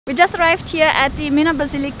We just arrived here at the Minor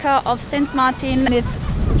Basilica of St. Martin and it's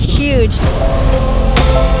huge.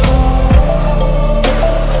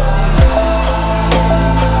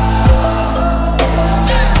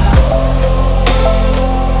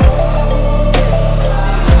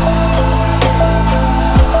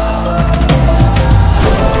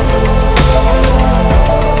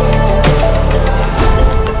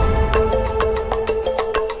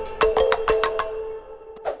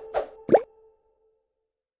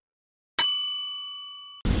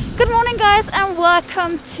 Good morning guys and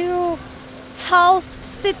welcome to Taal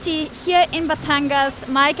city here in Batangas.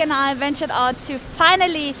 Mike and I ventured out to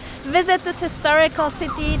finally visit this historical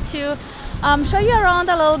city to show you around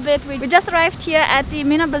a little bit. We just arrived here at the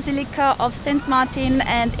Minor Basilica of St. Martin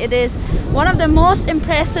and it is one of the most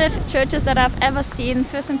impressive churches that I've ever seen.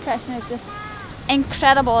 First impression is just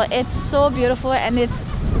incredible. It's so beautiful and it's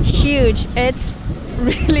huge. It's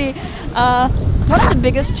really one of the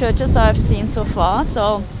biggest churches I've seen so far.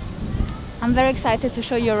 So I'm very excited to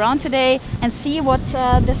show you around today and see what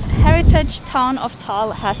this Heritage Town of Taal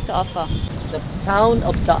has to offer. The town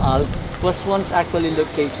of Taal was once actually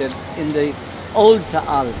located in the old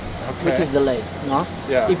Taal, which is the lake. No?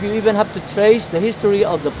 Yeah. If you even have to trace the history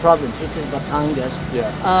of the province, which is Batangas,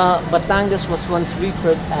 Batangas was once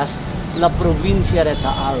referred as La Provincia de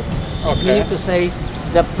Taal, meaning to say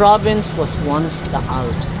the province was once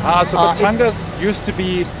Taal. So Batangas used to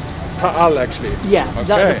be Taal actually? Yeah,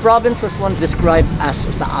 the province was once described as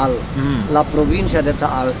Taal, La Provincia de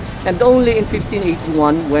Taal, and only in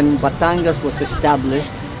 1581 when Batangas was established,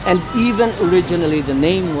 and even originally the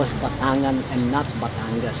name was Batangan and not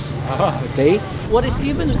Batangas. Okay, what is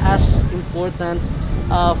even as important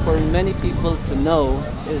for many people to know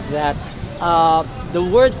is that the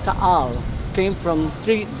word Taal came from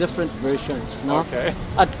three different versions. No? Okay.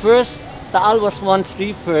 At first, Taal was once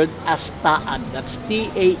referred as Taad, that's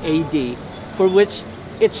T-A-A-D, for which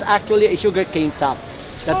it's actually a sugarcane top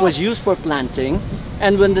that was used for planting.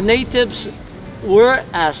 And when the natives were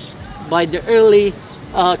asked by the early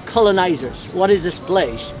colonizers, what is this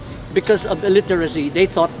place? Because of illiteracy, they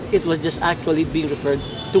thought it was just actually being referred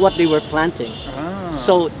to what they were planting.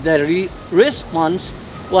 So the response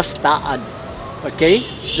was Taad, okay?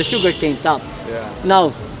 The sugarcane top. Yeah.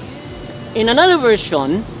 Now, in another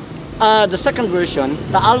version, the second version,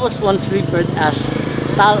 Taal was once referred as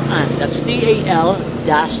Taal-an, that's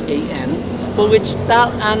T-A-L-A-N, for which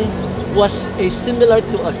Taal-an was similar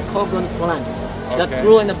to a cogon plant that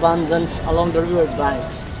grew in abundance along the river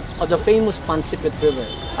banks of the famous Pansipit River.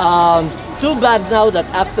 Too bad now that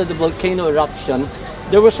after the volcano eruption,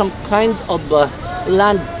 there was some kind of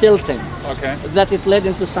land tilting that it led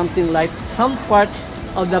into something like some parts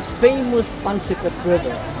of the famous Pansipit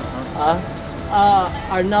River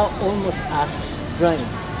are now almost as drained.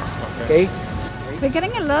 Okay. We're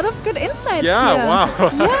getting a lot of good insights here. Wow.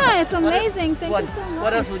 Yeah, it's amazing. Thank you so much.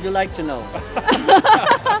 What else would you like to know?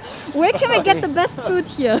 Where can we get the best food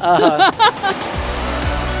here?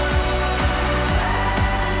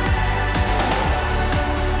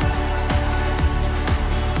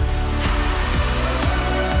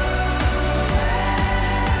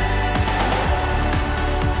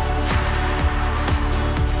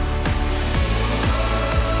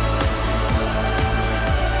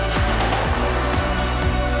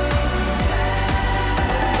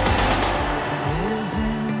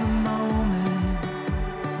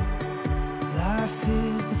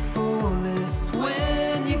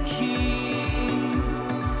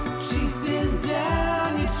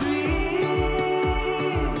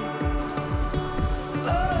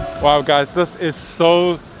 Wow guys, this is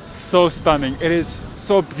so stunning. It is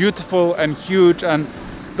so beautiful and huge, and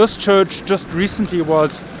this church just recently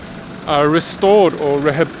was restored or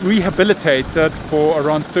rehabilitated for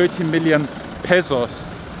around 30 million pesos,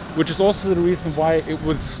 which is also the reason why it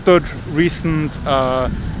withstood recent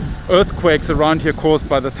earthquakes around here caused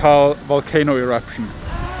by the Taal volcano eruption.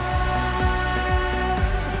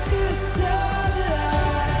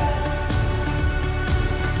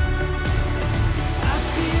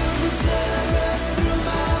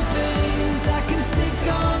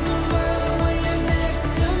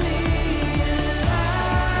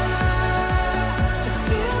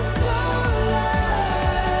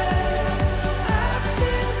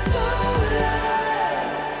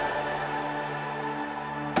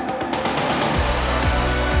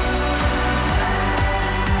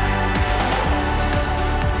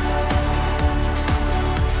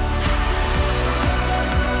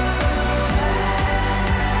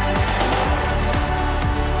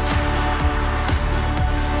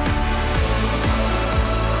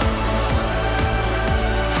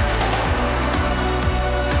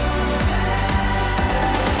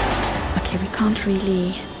 can't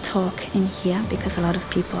really talk in here because a lot of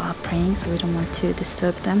people are praying, so we don't want to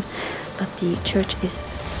disturb them. But the church is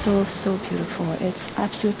so beautiful. It's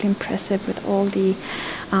absolutely impressive with all the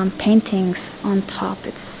paintings on top.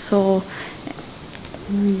 It's so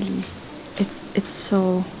really, it's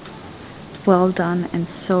so well done and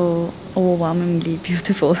so overwhelmingly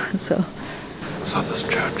beautiful. So this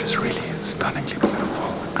church is really stunningly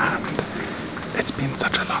beautiful, and it's been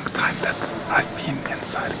such a long time that I've been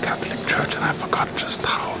inside a Catholic church and I forgot just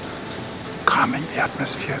how calming the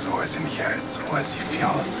atmosphere is always in here. It's always, you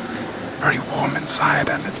feel very warm inside,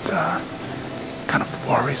 and it kind of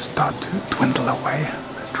worries start to dwindle away.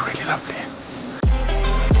 It's really lovely.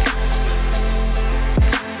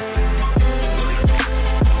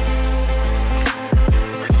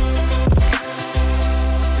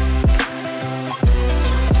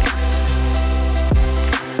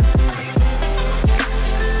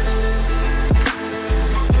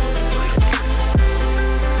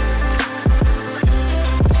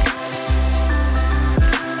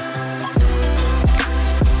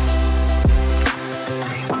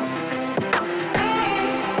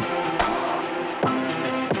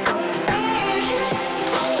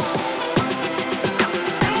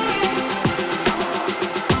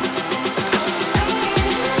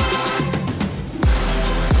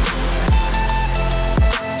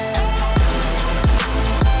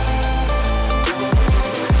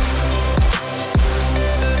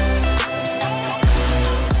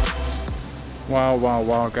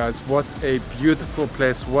 Wow, guys, what a beautiful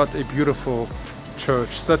place, what a beautiful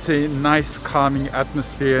church. Such a nice calming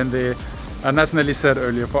atmosphere in there, and as Nelly said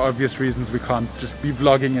earlier, for obvious reasons we can't just be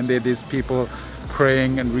vlogging in there. There's people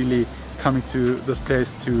praying and really coming to this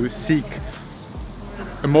place to seek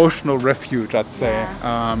emotional refuge, I'd say.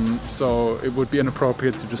 So it would be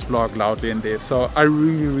inappropriate to just vlog loudly in there. So I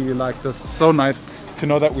really like this. So nice to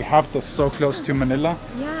know that we have this so close to Manila.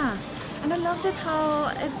 yeah. And I loved it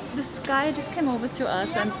how this guy just came over to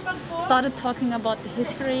us and started talking about the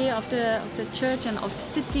history of the church and of the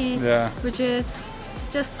city, which is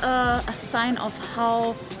just a sign of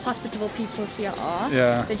how hospitable people here are.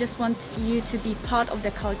 They just want you to be part of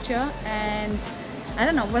their culture. And I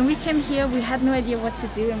don't know, when we came here we had no idea what to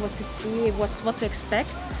do and what to see, what to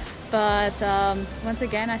expect. But once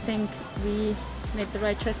again, I think we made the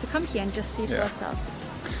right choice to come here and just see it for ourselves.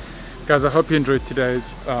 Guys, I hope you enjoyed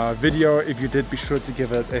today's video. If you did, be sure to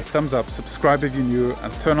give it a thumbs up, subscribe if you're new,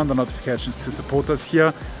 and turn on the notifications to support us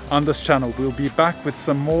here on this channel. We'll be back with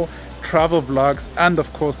some more travel vlogs and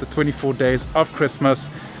of course the 24 days of Christmas.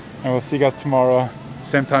 And we'll see you guys tomorrow,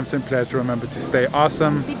 same time, same place. Remember to stay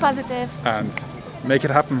awesome, be positive, and make it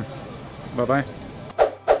happen. Bye bye.